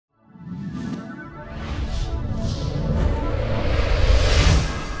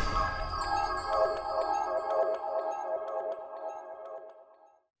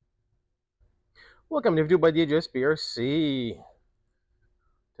Welcome to Review by Djsprc.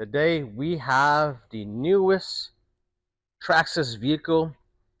 Today we have the newest Traxxas vehicle,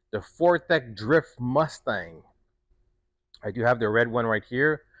 the Fortec Drift Mustang. I do have the red one right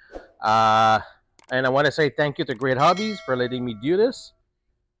here. And I want to say thank you to Great Hobbies for letting me do this.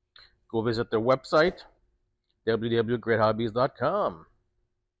 Go visit their website, www.greathobbies.com.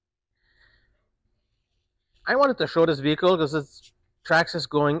 I wanted to show this vehicle because it's Traxxas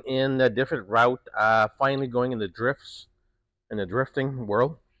going in a different route, finally going in the drifting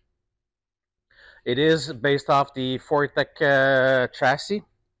world. It is based off the Fortec chassis.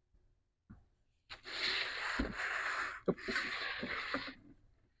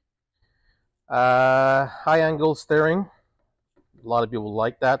 High angle steering. A lot of people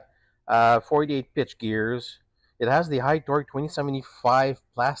like that. 48 pitch gears. It has the high torque 2075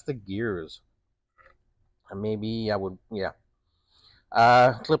 plastic gears. Maybe I would, yeah.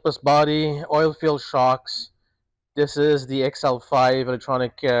 Clipless body, oil filled shocks. This is the XL5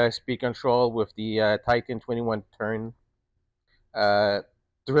 electronic speed control with the Titan 21 turn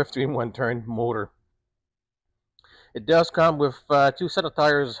drift 21 turn motor. It does come with two set of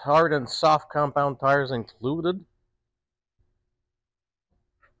tires, hard and soft compound tires included.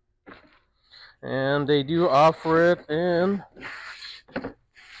 And they do offer it in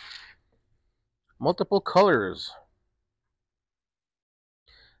multiple colors.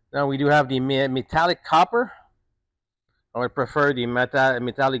 Now we do have the metallic copper. I would prefer the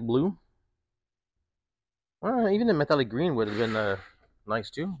metallic blue. Even the metallic green would have been nice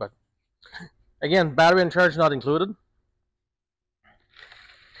too, but again, battery and charge not included.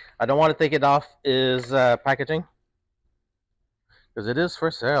 I don't want to take it off is packaging because it is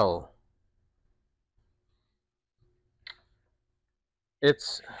for sale.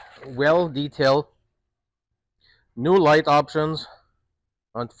 It's well detailed. New light options,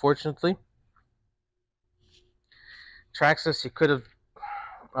 unfortunately. Traxxas, you could have,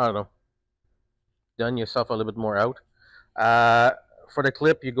 I don't know, done yourself a little bit more out. For the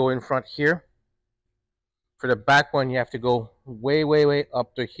clip, you go in front here. For the back one, you have to go way, way, way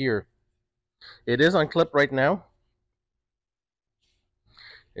up to here. It is on clip right now.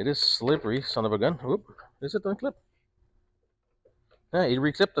 It is slippery, son of a gun. Whoop, is it on clip? Yeah, it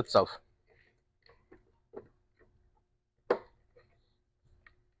reclipped itself.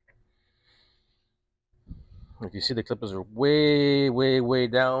 If you see, the clippers are way, way, way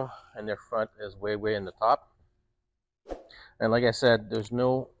down, and their front is way, way in the top. And like I said, there's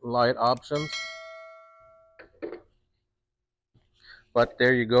no light options. But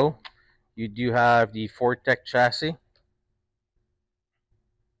there you go. You do have the Fortec chassis.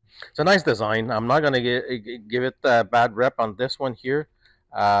 It's a nice design. I'm not going to give it a bad rep on this one here.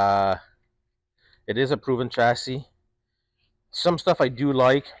 It is a proven chassis. Some stuff I do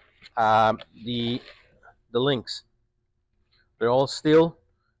like. The links. They're all steel.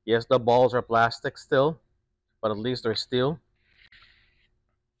 Yes, the balls are plastic still, but at least they're steel.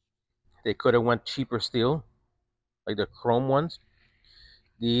 They could have went cheaper steel, like the chrome ones.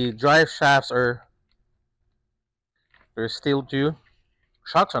 The drive shafts they're steel too.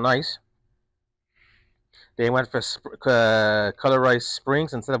 Shocks are nice. They went for colorized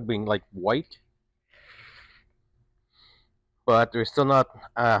springs instead of being like white. But they're still not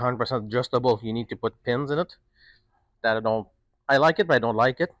 100% adjustable. You need to put pins in it. I like it, but I don't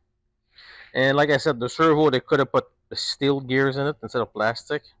like it. And like I said, the servo, they could have put the steel gears in it instead of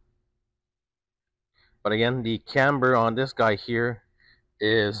plastic. But again, the camber on this guy here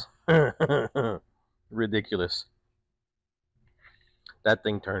is ridiculous. That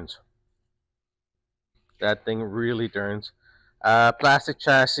thing turns. That thing really turns. Plastic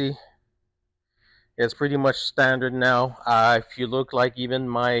chassis. It's pretty much standard now. If you look like even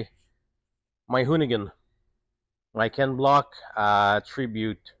my Hoonigan, my Ken Block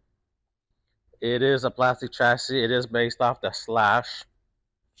Tribute, it is a plastic chassis. It is based off the Slash.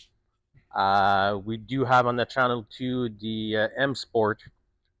 We do have on the channel too the M Sport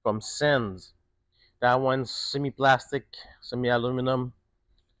from Sens. That one's semi-plastic, semi-aluminum.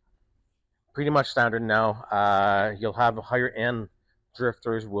 Pretty much standard now. You'll have higher end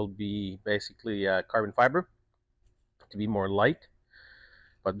drifters will be basically carbon fiber to be more light.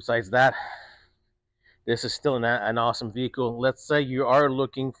 But besides that, this is still an awesome vehicle. Let's say you are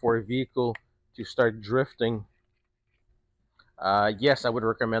looking for a vehicle to start drifting. Yes, I would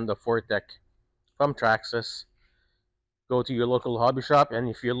recommend the Fortec from Traxxas. Go to your local hobby shop, and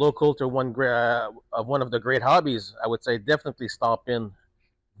if you're local to one of the great hobbies, I would say definitely stop in,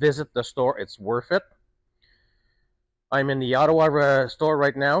 visit the store. It's worth it. I'm in the Ottawa store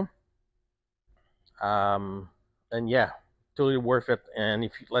right now, and yeah, totally worth it. And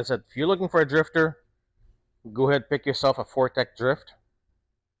if, like I said, if you're looking for a drifter, go ahead, pick yourself a Fortec drift.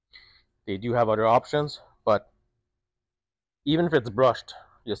 They do have other options, but even if it's brushed,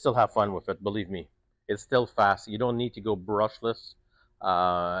 you'll still have fun with it. Believe me, it's still fast. You don't need to go brushless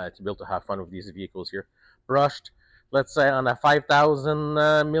to be able to have fun with these vehicles here. Brushed, let's say on a 5,000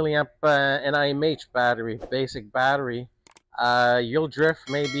 milliamp NIMH battery, basic battery, you'll drift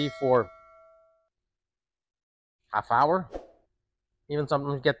maybe for half hour, even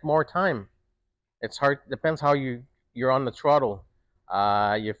sometimes get more time. It's hard. Depends how you're on the throttle.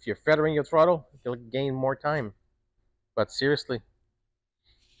 If you're feathering your throttle, you'll gain more time. But seriously,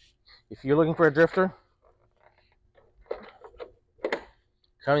 if you're looking for a drifter,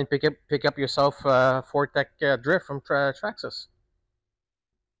 come and pick up yourself a Fortec drift from Traxxas.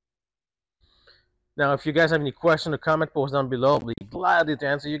 Now, if you guys have any questions or comment, post down below. I'll be glad to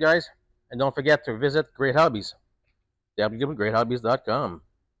answer you guys. And don't forget to visit Great Hobbies, www.greathobbies.com.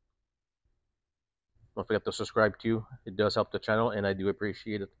 Don't forget to subscribe too. It does help the channel, and I do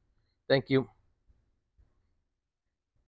appreciate it. Thank you.